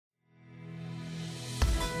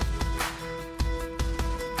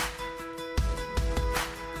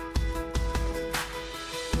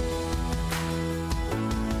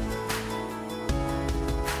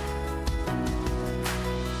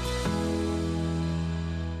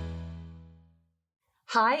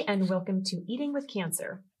Hi, and welcome to Eating with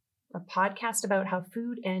Cancer, a podcast about how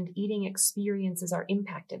food and eating experiences are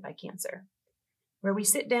impacted by cancer, where we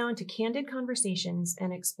sit down to candid conversations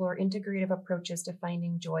and explore integrative approaches to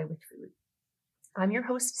finding joy with food. I'm your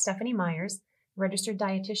host, Stephanie Meyers, registered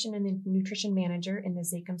dietitian and nutrition manager in the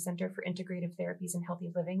Zakim Center for Integrative Therapies and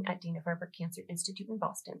Healthy Living at Dana-Farber Cancer Institute in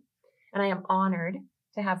Boston. And I am honored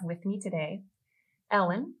to have with me today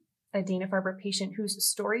Ellen, a Dana-Farber patient whose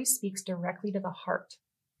story speaks directly to the heart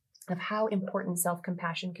of how important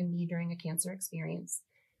self-compassion can be during a cancer experience,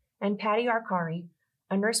 and Patricia Arcari,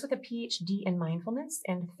 a nurse with a PhD in mindfulness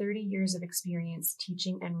and 30 years of experience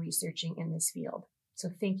teaching and researching in this field. So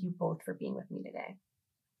thank you both for being with me today.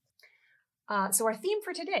 So our theme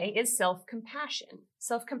for today is self-compassion.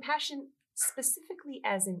 Self-compassion specifically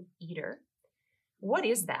as an eater. What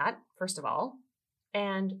is that, first of all?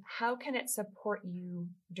 And how can it support you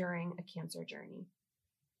during a cancer journey?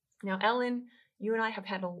 Now, Ellen, you and I have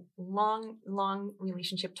had a long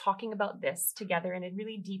relationship talking about this together in a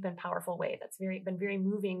really deep and powerful way. That's been very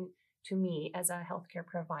moving to me as a healthcare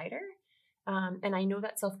provider. And I know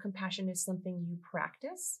that self-compassion is something you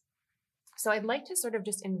practice. So I'd like to sort of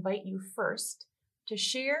just invite you first to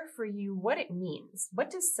share for you what it means. What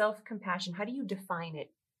does self-compassion, how do you define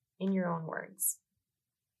it in your own words?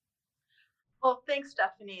 Well, thanks,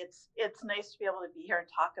 Stephanie. It's nice to be able to be here and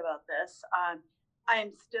talk about this.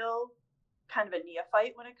 I'm still kind of a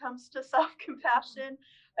neophyte when it comes to self-compassion.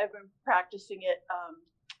 I've been practicing it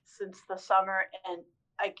since the summer, and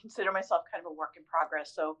I consider myself kind of a work in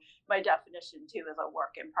progress. So my definition too is a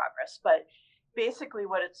work in progress. But basically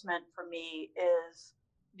what it's meant for me is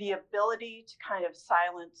the ability to kind of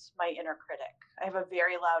silence my inner critic. I have a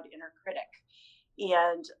very loud inner critic,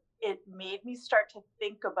 and it made me start to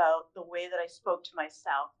think about the way that I spoke to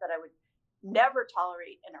myself, that I would never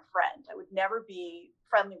tolerate in a friend. I would never be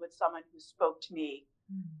friendly with someone who spoke to me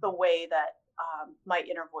the way that my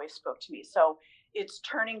inner voice spoke to me. So it's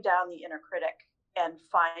turning down the inner critic and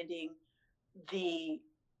finding the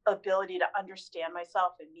ability to understand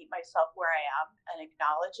myself and meet myself where I am and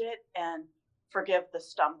acknowledge it and forgive the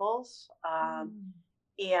stumbles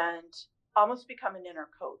and almost become an inner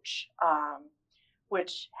coach,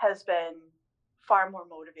 which has been far more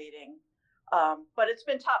motivating. But it's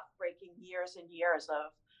been tough, breaking years and years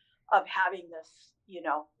of having this,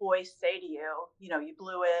 voice say to you, you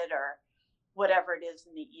blew it, or whatever it is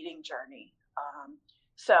in the eating journey.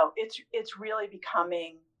 So it's really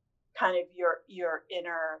becoming kind of your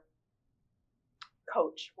inner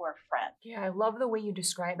coach or friend. Yeah, I love the way you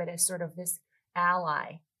describe it as sort of this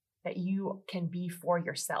ally that you can be for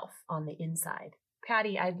yourself on the inside.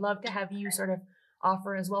 Patty, I'd love to have you sort of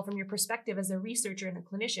offer as well from your perspective as a researcher and a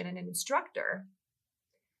clinician and an instructor.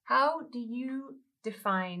 How do you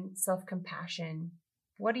define self-compassion?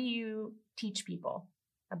 What do you teach people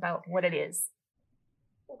about what it is?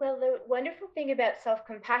 Well, the wonderful thing about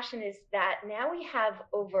self-compassion is that now we have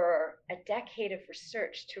over a decade of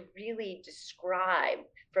research to really describe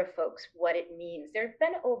for folks what it means. There have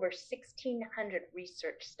been over 1,600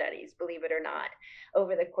 research studies, believe it or not,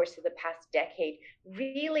 over the course of the past decade,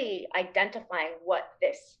 really identifying what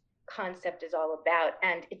this concept is all about.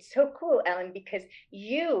 And it's so cool, Ellen, because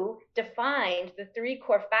you defined the three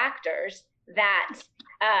core factors that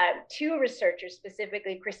two researchers,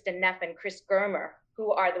 specifically Kristen Neff and Chris Germer,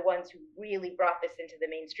 who are the ones who really brought this into the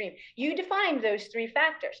mainstream. You defined those three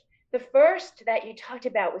factors. The first that you talked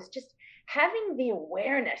about was just having the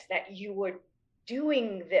awareness that you were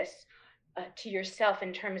doing this to yourself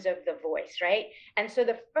in terms of the voice, right? And so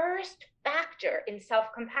the first factor in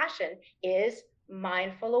self-compassion is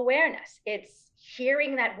mindful awareness. It's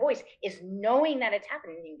hearing that voice, is knowing that it's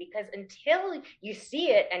happening, because until you see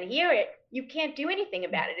it and hear it, you can't do anything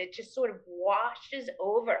about it. It just sort of washes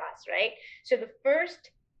over us, right? So the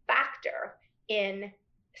first factor in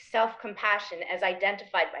self-compassion, as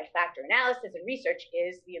identified by factor analysis and research,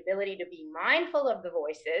 is the ability to be mindful of the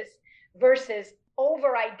voices versus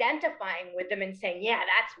over-identifying with them and saying, yeah,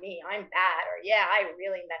 that's me, I'm bad, or yeah, I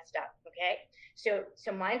really messed up, okay?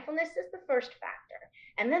 So mindfulness is the first factor.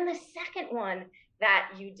 And then the second one that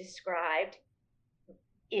you described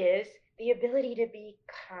is the ability to be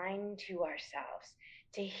kind to ourselves,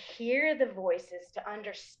 to hear the voices, to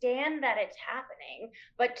understand that it's happening,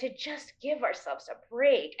 but to just give ourselves a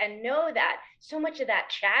break and know that so much of that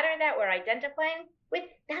chatter that we're identifying with,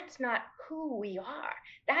 that's not who we are.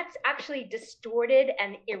 That's actually distorted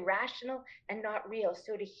and irrational and not real.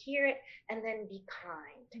 So to hear it and then be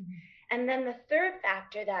kind. And then the third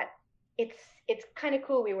factor that it's kind of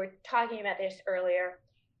cool, we were talking about this earlier,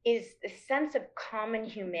 is the sense of common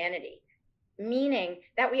humanity. meaning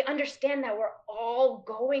that we understand that we're all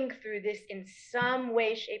going through this in some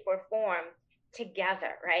way, shape, or form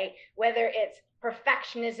together, right? Whether it's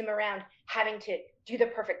perfectionism around having to do the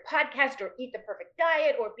perfect podcast or eat the perfect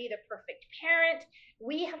diet or be the perfect parent,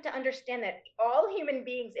 we have to understand that all human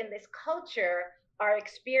beings in this culture are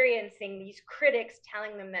experiencing these critics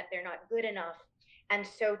telling them that they're not good enough. And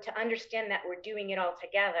so to understand that we're doing it all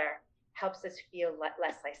together helps us feel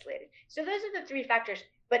less isolated. So those are the three factors.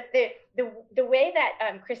 But the way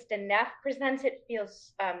that Krista Neff presents it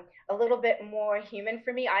feels a little bit more human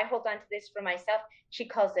for me. I hold on to this for myself. She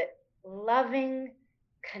calls it loving,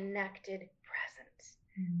 connected presence.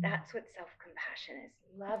 That's what self-compassion is,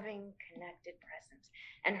 loving, connected presence.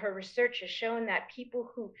 And her research has shown that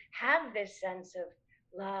people who have this sense of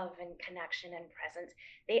love and connection and presence,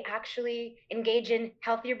 they actually engage in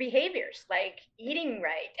healthier behaviors like eating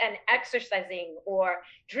right and exercising or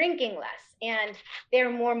drinking less. And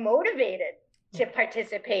they're more motivated to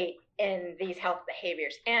participate in these health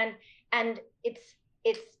behaviors. And it's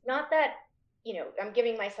not that, you know, I'm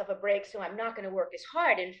giving myself a break, so I'm not going to work as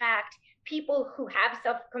hard. In fact, people who have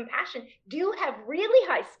self-compassion do have really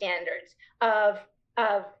high standards of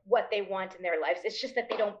what they want in their lives. It's just that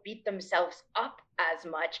they don't beat themselves up as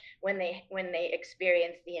much when they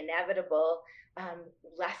experience the inevitable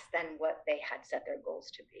less than what they had set their goals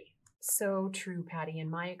to be. So true, Patty. In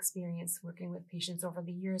my experience working with patients over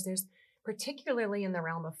the years, there's particularly in the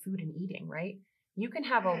realm of food and eating, right? You can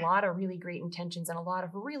have a lot of really great intentions and a lot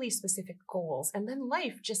of really specific goals, and then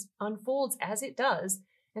life just unfolds as it does,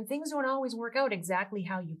 and things don't always work out exactly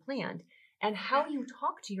how you planned. And how you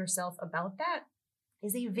talk to yourself about that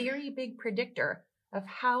is a very big predictor of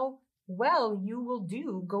how well you will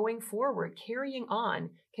do going forward, carrying on,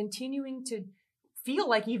 continuing to feel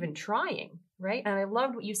like even trying, right? And I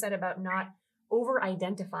loved what you said about not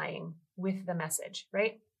over-identifying with the message,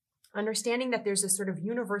 right? Understanding that there's a sort of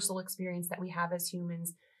universal experience that we have as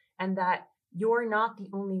humans, and that you're not the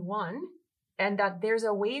only one, and that there's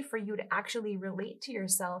a way for you to actually relate to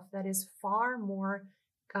yourself that is far more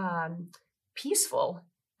peaceful,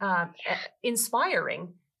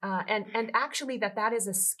 inspiring, and actually that is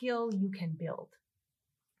a skill you can build.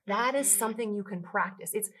 That is something you can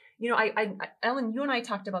practice. It's, you know, Ellen, you and I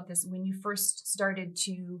talked about this when you first heard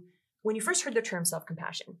the term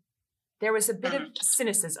self-compassion. There was a bit of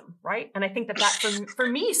cynicism, right? And I think that for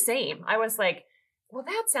me, same. I was like, well,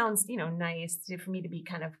 that sounds, you know, nice for me to be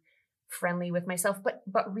kind of friendly with myself, but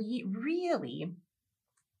really,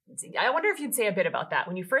 I wonder if you'd say a bit about that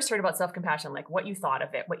when you first heard about self-compassion, like what you thought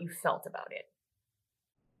of it, what you felt about it.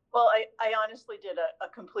 Well, I honestly did a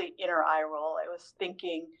complete inner eye roll. I was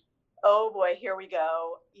thinking, oh boy, here we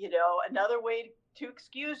go. You know, another way to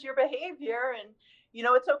excuse your behavior. And, you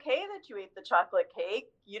know, it's okay that you ate the chocolate cake.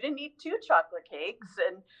 You didn't eat 2 chocolate cakes.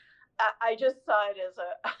 And I just saw it as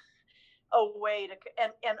a way to,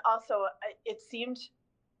 and also it seemed,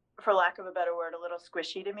 for lack of a better word, a little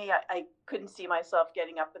squishy to me. I couldn't see myself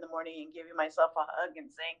getting up in the morning and giving myself a hug and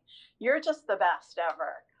saying, you're just the best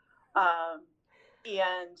ever.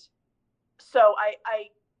 And so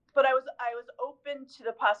but I was open to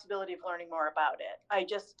the possibility of learning more about it. I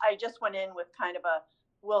just went in with kind of a,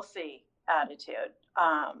 we'll see attitude,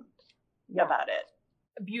 about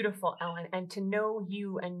it. Beautiful, Ellen. And to know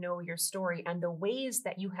you and know your story and the ways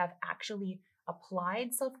that you have actually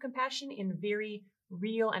applied self-compassion in very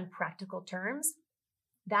real and practical terms,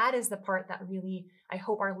 that is the part that really, I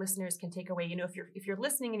hope our listeners can take away. You know, if you're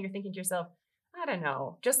listening and you're thinking to yourself, I don't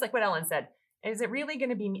know, just like what Ellen said, is it really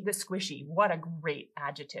going to be the squishy? What a great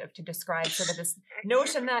adjective to describe sort of this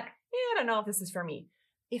notion that, I don't know if this is for me.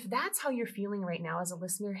 If that's how you're feeling right now as a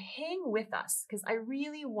listener, hang with us, because I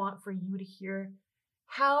really want for you to hear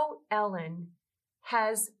how Ellen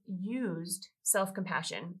has used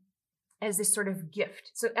self-compassion as this sort of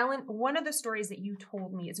gift. So Ellen, one of the stories that you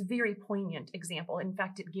told me is a very poignant example. In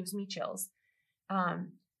fact, it gives me chills.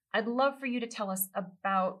 I'd love for you to tell us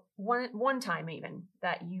about one time even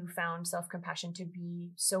that you found self-compassion to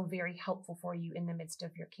be so very helpful for you in the midst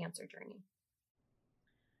of your cancer journey.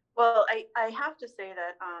 Well, I have to say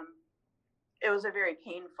that it was a very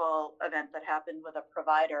painful event that happened with a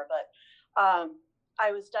provider, but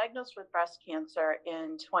I was diagnosed with breast cancer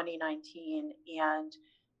in 2019, and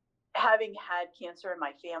having had cancer in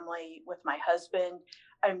my family with my husband,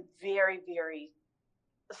 I'm very, very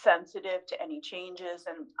sensitive to any changes,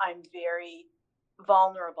 and I'm very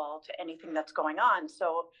vulnerable to anything that's going on.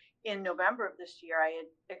 So in November of this year, I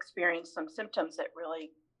had experienced some symptoms that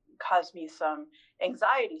really caused me some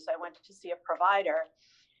anxiety. So I went to see a provider,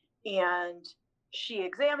 and she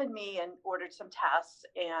examined me and ordered some tests.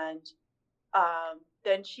 And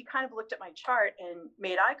then she kind of looked at my chart and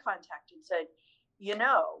made eye contact and said,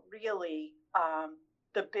 really,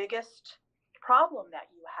 the biggest problem that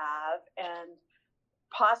you have, and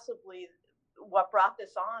possibly what brought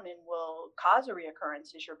this on and will cause a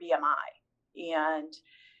reoccurrence, is your BMI. And,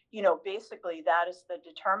 basically that is the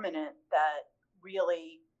determinant that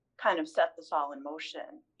really kind of set this all in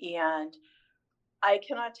motion. And I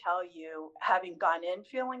cannot tell you, having gone in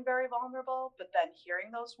feeling very vulnerable, but then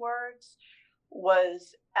hearing those words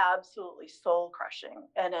was absolutely soul crushing.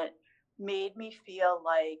 And it made me feel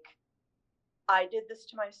like I did this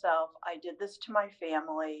to myself. I did this to my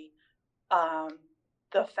family.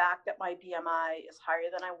 The fact that my BMI is higher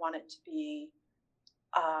than I want it to be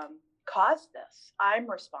caused this. I'm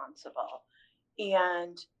responsible.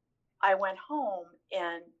 And I went home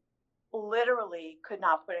and literally could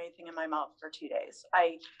not put anything in my mouth for 2 days.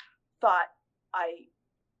 I thought I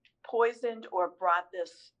poisoned or brought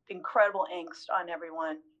this incredible angst on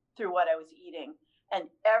everyone through what I was eating, and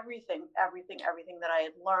everything that I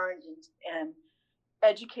had learned and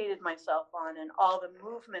educated myself on, and all the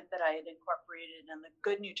movement that I had incorporated and the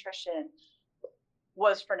good nutrition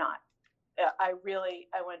was for naught. I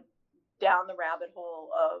went down the rabbit hole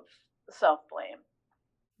of self-blame.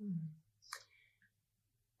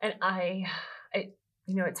 And I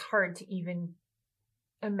it's hard to even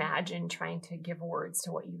imagine trying to give words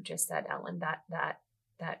to what you just said, Ellen, that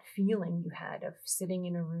feeling you had of sitting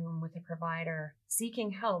in a room with a provider,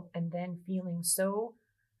 seeking help, and then feeling so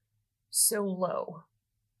low,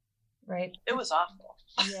 right? It was awful.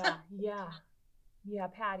 Yeah,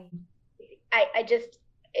 Patty.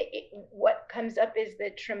 What comes up is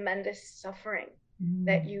the tremendous suffering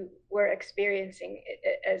that you were experiencing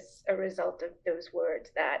as a result of those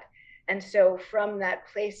words. And so from that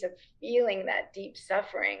place of feeling that deep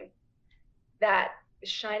suffering, that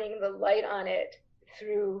shining the light on it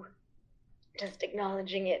through just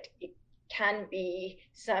acknowledging it can be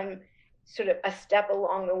some sort of a step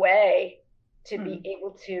along the way to be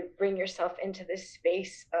able to bring yourself into this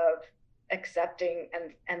space of accepting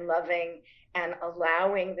and loving and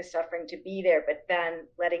allowing the suffering to be there, but then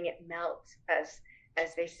letting it melt, as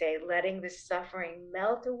they say, letting the suffering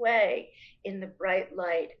melt away in the bright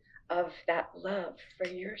light of that love for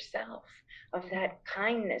yourself, of that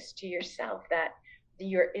kindness to yourself that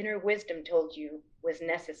your inner wisdom told you was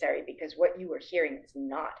necessary, because what you were hearing is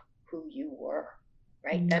not who you were,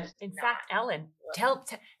 right? In fact, Ellen,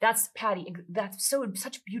 that's Patty. That's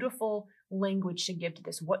such beautiful language to give to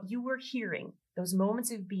this. What you were hearing, those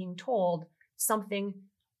moments of being told something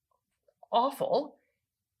awful.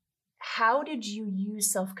 How did you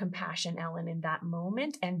use self-compassion, Ellen, in that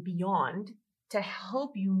moment and beyond to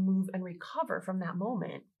help you move and recover from that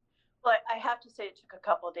moment? Well, I have to say it took a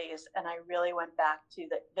couple of days, and I really went back to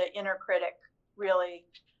the inner critic really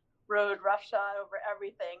rode roughshod over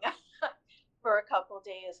everything for a couple of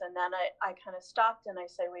days. And then I kind of stopped and I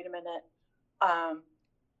say, wait a minute,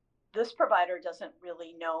 this provider doesn't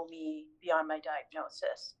really know me beyond my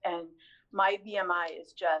diagnosis. And my BMI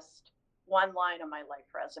is just one line on my life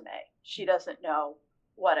resume. She doesn't know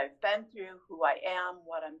what I've been through, who I am,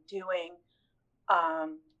 what I'm doing.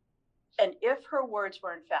 And if her words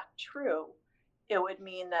were in fact true, it would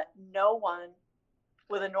mean that no one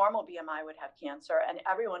with a normal BMI would have cancer, and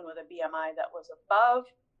everyone with a BMI that was above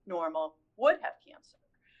normal would have cancer.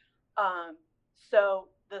 So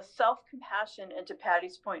the self-compassion, and to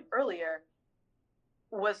Patty's point earlier,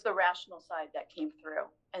 was the rational side that came through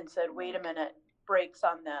and said, wait a minute, brakes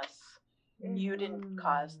on this. You didn't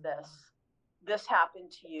cause this. This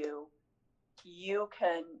happened to you. You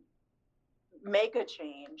can make a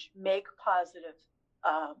change, make positive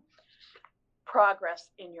progress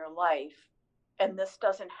in your life. And this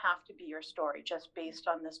doesn't have to be your story just based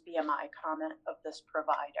on this BMI comment of this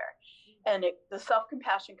provider. And the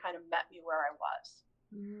self-compassion kind of met me where I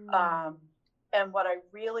was. And what I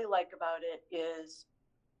really like about it is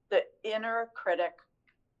the inner critic.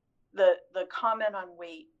 The comment on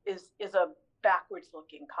weight is a backwards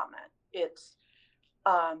looking comment. It's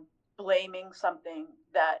blaming something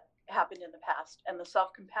that happened in the past. And the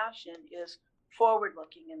self-compassion is forward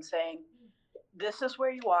looking and saying, this is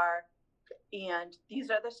where you are, and these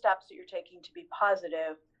are the steps that you're taking to be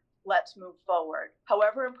positive. Let's move forward.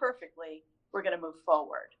 However imperfectly, we're going to move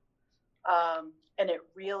forward. And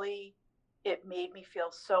it made me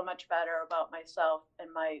feel so much better about myself and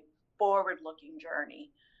my forward-looking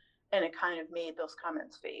journey. And it kind of made those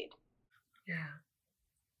comments fade. Yeah.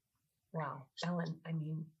 Wow. Ellen, I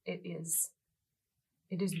mean, it is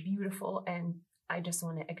beautiful. And I just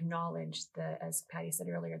want to acknowledge as Patty said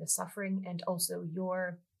earlier, the suffering and also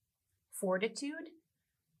your fortitude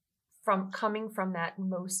from coming from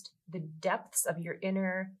the depths of your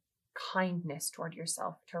inner kindness toward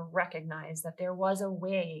yourself, to recognize that there was a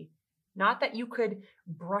way, not that you could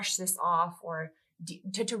brush this off, or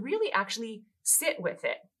to really actually sit with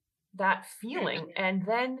it, that feeling, and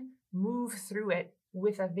then move through it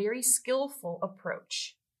with a very skillful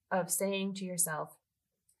approach of saying to yourself,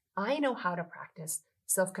 I know how to practice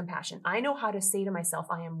self-compassion. I know how to say to myself,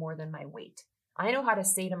 I am more than my weight. I know how to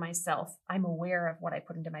say to myself, I'm aware of what I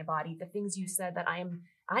put into my body. The things you said, that I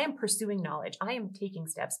am pursuing knowledge. I am taking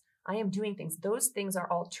steps. I am doing things. Those things are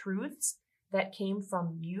all truths that came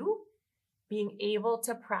from you being able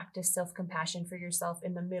to practice self-compassion for yourself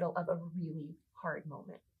in the middle of a really hard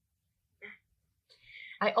moment.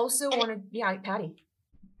 I also want to, Patty.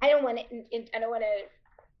 I don't want to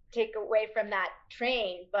take away from that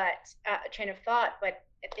train of thought, but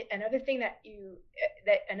another thing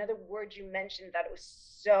another word you mentioned that was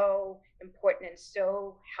so important and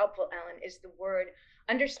so helpful, Ellen, is the word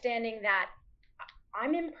understanding that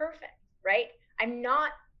I'm imperfect, right? I'm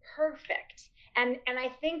not perfect. And I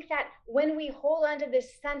think that when we hold on to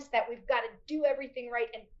this sense that we've got to do everything right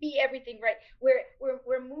and be everything right,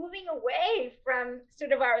 we're moving away from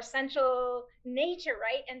sort of our essential nature,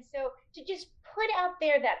 right? And so to just put out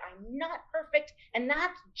there that I'm not perfect, and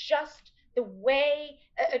that's just the way,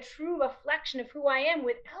 a true reflection of who I am,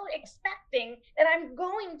 without expecting that I'm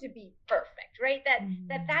going to be perfect, right?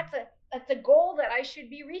 That's a goal that I should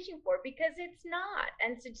be reaching for, because it's not.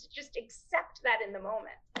 And to just accept that in the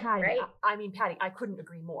moment, Patty, right? Patty, I couldn't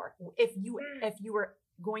agree more. If you were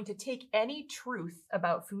going to take any truth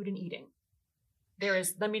about food and eating,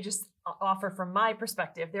 let me just offer from my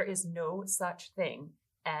perspective, there is no such thing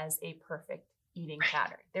as a perfect eating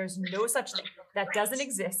pattern. There's no such thing. That doesn't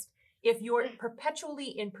exist. If you're perpetually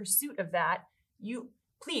in pursuit of that,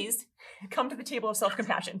 please come to the table of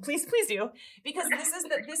self-compassion. Please do. Because this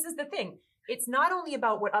is the thing. It's not only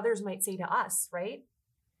about what others might say to us, right?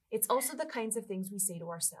 It's also the kinds of things we say to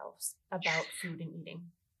ourselves about food and eating.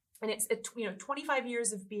 And it's 25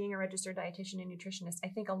 years of being a registered dietitian and nutritionist. I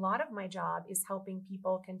think a lot of my job is helping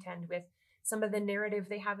people contend with some of the narrative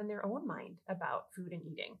they have in their own mind about food and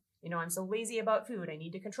eating. I'm so lazy about food. I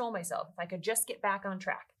need to control myself. If I could just get back on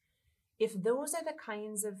track. If those are the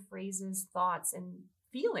kinds of phrases, thoughts, and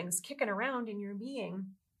feelings kicking around in your being,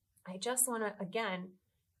 I just want to, again,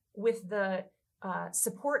 with the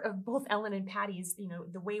support of both Ellen and Patty's,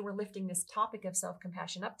 the way we're lifting this topic of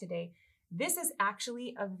self-compassion up today, this is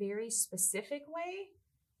actually a very specific way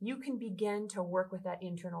you can begin to work with that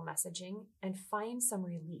internal messaging and find some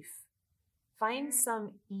relief, find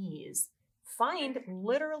some ease,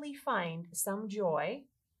 literally find some joy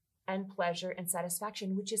and pleasure and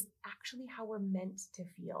satisfaction, which is actually how we're meant to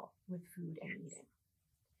feel with food and eating.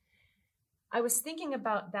 I was thinking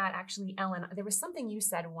about that actually, Ellen. There was something you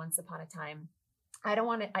said once upon a time. I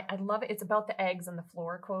love it. It's about the eggs on the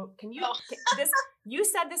floor quote. You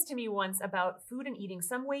said this to me once about food and eating,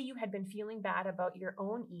 some way you had been feeling bad about your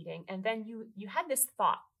own eating. And then you had this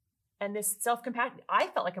thought and this self-compassion. I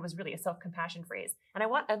felt like it was really a self-compassion phrase. And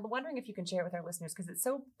I'm wondering if you can share it with our listeners, because it's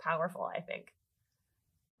so powerful, I think.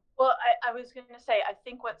 Well, I was going to say, I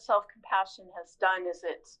think what self-compassion has done is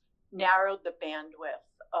it's narrowed the bandwidth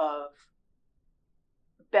of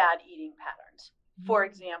bad eating patterns. For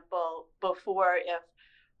example, before, if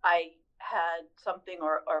I had something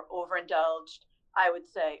or overindulged, I would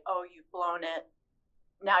say, oh, you've blown it.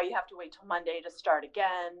 Now you have to wait till Monday to start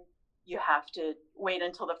again. You have to wait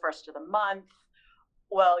until the first of the month.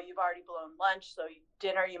 Well, you've already blown lunch, so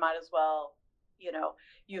dinner, you might as well,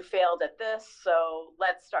 you failed at this, so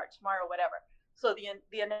let's start tomorrow, whatever. So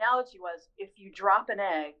the analogy was, if you drop an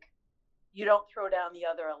egg, you don't throw down the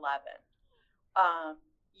other 11.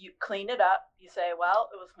 You clean it up. You say, well,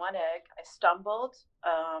 it was one egg. I stumbled.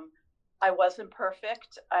 I wasn't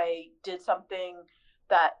perfect. I did something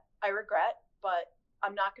that I regret, but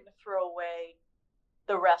I'm not going to throw away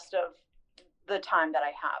the rest of the time that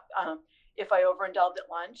I have. If I overindulged at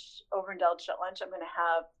lunch, I'm going to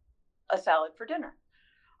have a salad for dinner.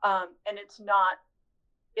 And it's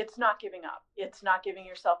not giving up. It's not giving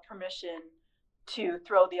yourself permission to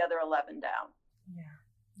throw the other 11 down.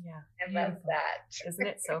 Yeah. I love that. Isn't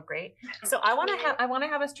it so great? So I want to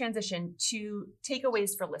have us transition to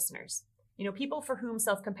takeaways for listeners. People for whom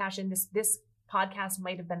self-compassion, this podcast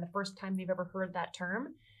might have been the first time they've ever heard that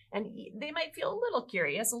term. And they might feel a little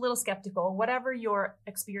curious, a little skeptical. Whatever your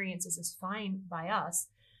experience is fine by us.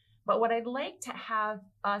 But what I'd like to have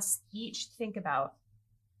us each think about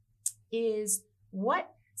is, what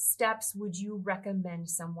steps would you recommend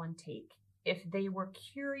someone take if they were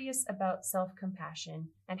curious about self-compassion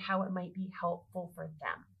and how it might be helpful for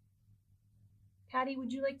them? Patty,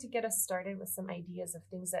 would you like to get us started with some ideas of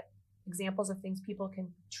examples of things people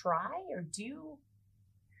can try or do?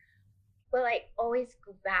 Well, I always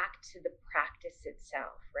go back to the practice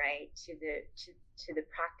itself, right? To the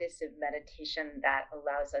practice of meditation that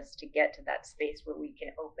allows us to get to that space where we can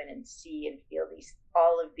open and see and feel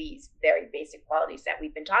all of these very basic qualities that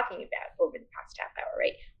we've been talking about over the past half hour,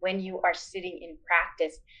 right? When you are sitting in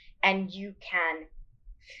practice and you can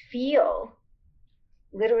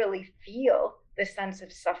literally feel the sense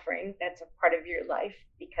of suffering that's a part of your life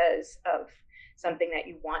because of something that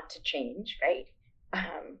you want to change, right?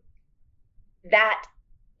 That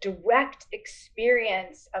direct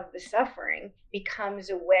experience of the suffering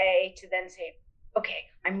becomes a way to then say, okay,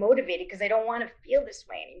 I'm motivated because I don't want to feel this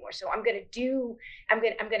way anymore. So I'm going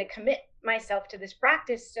to commit myself to this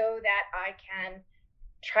practice so that I can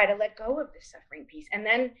try to let go of the suffering piece.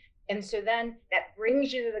 And so then that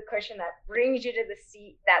brings you to the cushion, that brings you to the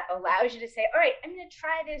seat, that allows you to say, all right, I'm going to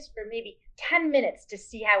try this for maybe 10 minutes to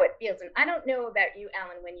see how it feels. And I don't know about you,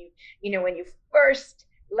 Ellen, when you first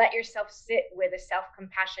let yourself sit with a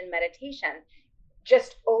self-compassion meditation,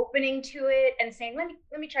 just opening to it and saying,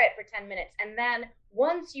 let me try it for 10 minutes. And then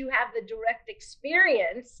once you have the direct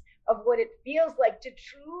experience of what it feels like to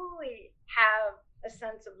truly have a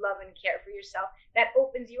sense of love and care for yourself, that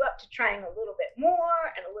opens you up to trying a little bit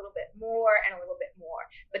more and a little bit more and a little bit more.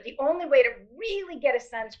 But the only way to really get a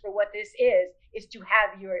sense for what this is to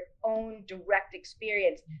have your own direct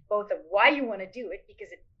experience, both of why you want to do it,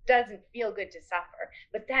 because it doesn't feel good to suffer,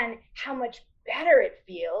 but then how much better it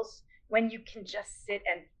feels when you can just sit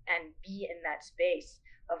and be in that space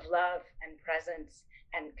of love and presence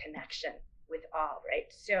and connection with all, right?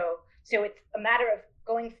 So it's a matter of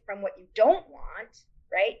going from what you don't want,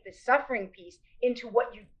 right, the suffering piece, into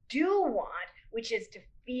what you do want, which is to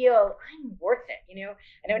feel I'm worth it.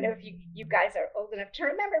 I don't know if you guys are old enough to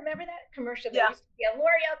remember that commercial. There used to be a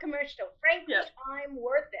L'Oreal commercial. Frankly, I'm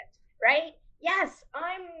worth it, right? Yes,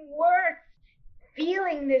 I'm worth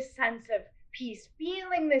feeling this sense of peace,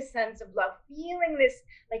 feeling this sense of love, feeling this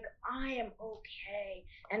like I am okay.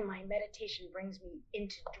 And my meditation brings me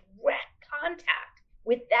into direct contact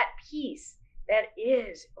with that peace that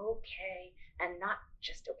is okay, and not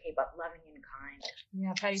just okay, but loving and kind.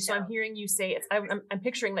 Yeah, Patty, so I'm hearing you say I'm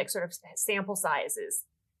picturing like sort of sample sizes,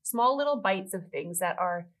 small little bites of things that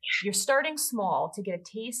you're starting small to get a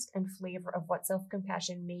taste and flavor of what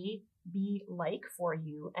self-compassion may be like for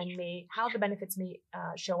you and how the benefits may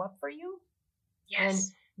show up for you. Yes. And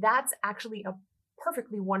that's actually a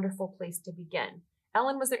perfectly wonderful place to begin.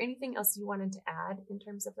 Ellen, was there anything else you wanted to add in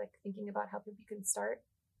terms of like thinking about how people can start?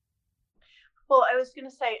 Well, I was going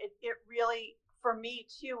to say it really, for me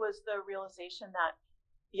too, was the realization that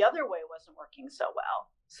the other way wasn't working so well.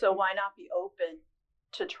 So why not be open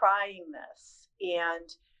to trying this? And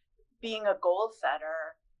being a goal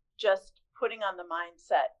setter, just putting on the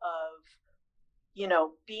mindset of,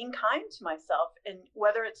 being kind to myself. And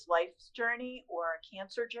whether it's life's journey or a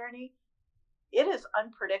cancer journey, it is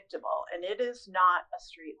unpredictable and it is not a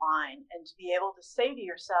straight line. And to be able to say to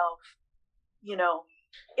yourself,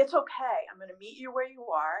 it's okay. I'm going to meet you where you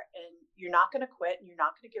are, and you're not going to quit and you're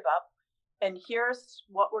not going to give up. And here's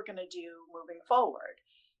what we're going to do moving forward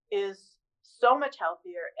is so much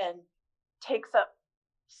healthier and takes up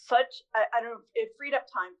it freed up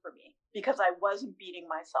time for me because I wasn't beating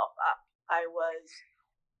myself up. I was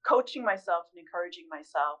coaching myself and encouraging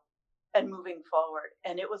myself and moving forward.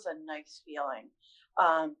 And it was a nice feeling.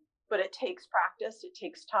 But it takes practice. It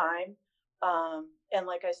takes time. And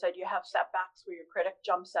like I said, you have setbacks where your critic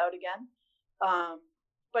jumps out again.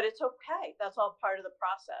 But it's okay. That's all part of the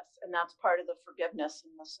process. And that's part of the forgiveness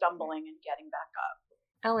and the stumbling and getting back up.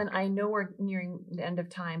 Ellen, I know we're nearing the end of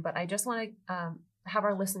time, but I just want to have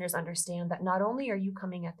our listeners understand that not only are you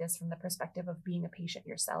coming at this from the perspective of being a patient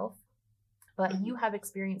yourself, but you have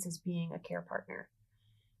experiences being a care partner.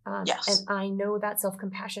 Yes. And I know that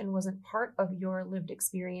self-compassion wasn't part of your lived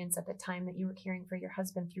experience at the time that you were caring for your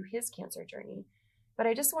husband through his cancer journey. But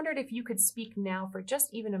I just wondered if you could speak now for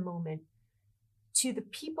just even a moment to the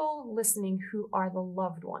people listening who are the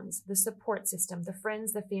loved ones, the support system, the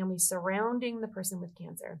friends, the family surrounding the person with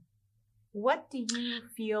cancer. What do you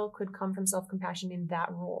feel could come from self-compassion in that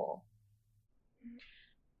role?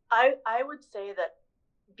 I would say that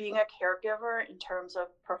being a caregiver in terms of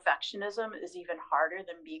perfectionism is even harder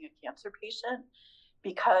than being a cancer patient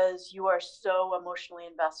because you are so emotionally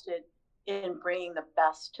invested in bringing the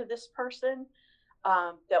best to this person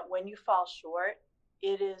that when you fall short,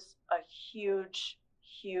 it is a huge,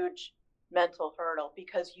 huge mental hurdle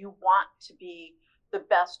because you want to be the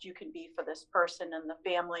best you can be for this person and the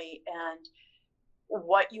family, and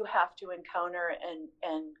what you have to encounter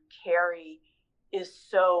and carry is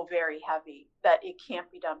so very heavy that it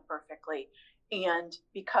can't be done perfectly. And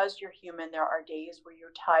because you're human, there are days where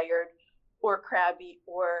you're tired or crabby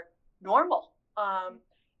or normal.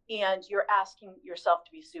 And you're asking yourself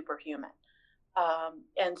to be superhuman.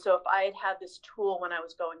 And so if I had had this tool when I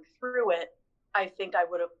was going through it, I think I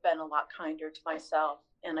would have been a lot kinder to myself.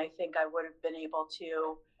 And I think I would have been able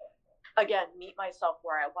to, again, meet myself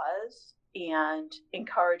where I was and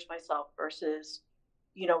encourage myself versus,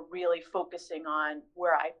 really focusing on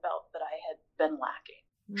where I felt that I had been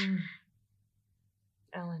lacking.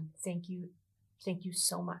 Ellen, thank you. Thank you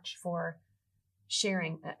so much for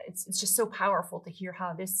sharing. It's just so powerful to hear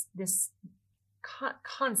how this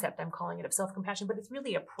concept, I'm calling it, of self-compassion, but it's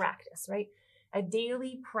really a practice, right? A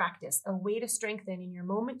daily practice, a way to strengthen in your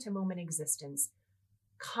moment-to-moment existence,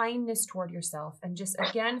 kindness toward yourself. And just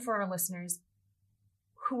again, for our listeners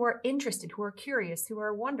who are interested, who are curious, who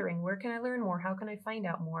are wondering, where can I learn more? How can I find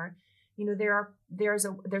out more? There's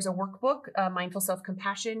a workbook, Mindful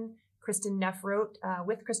Self-Compassion, Kristen Neff wrote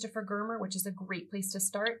with Christopher Germer, which is a great place to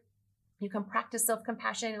start. You can practice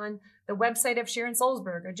self-compassion on the website of Sharon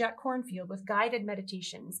Salzberg or Jack Kornfield with guided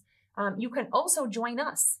meditations. You can also join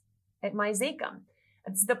us at Zakim.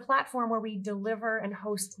 It's the platform where we deliver and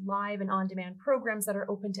host live and on-demand programs that are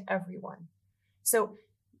open to everyone. So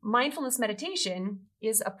mindfulness meditation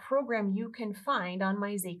is a program you can find on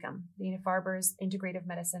Zakim, Dana-Farber's integrative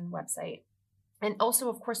medicine website. And also,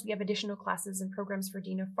 of course, we have additional classes and programs for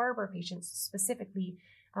Dana-Farber patients specifically.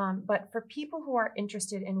 But for people who are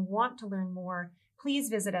interested and want to learn more, please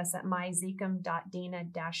visit us at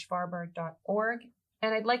myzakim.dana-farber.org.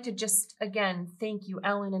 And I'd like to just, again, thank you,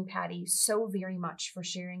 Ellen and Patty, so very much for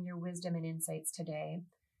sharing your wisdom and insights today.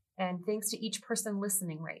 And thanks to each person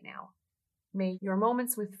listening right now. May your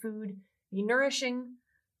moments with food be nourishing,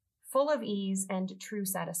 full of ease, and true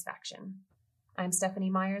satisfaction. I'm Stephanie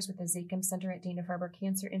Meyers with the Zakim Center at Dana-Farber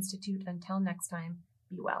Cancer Institute. Until next time,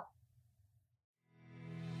 be well.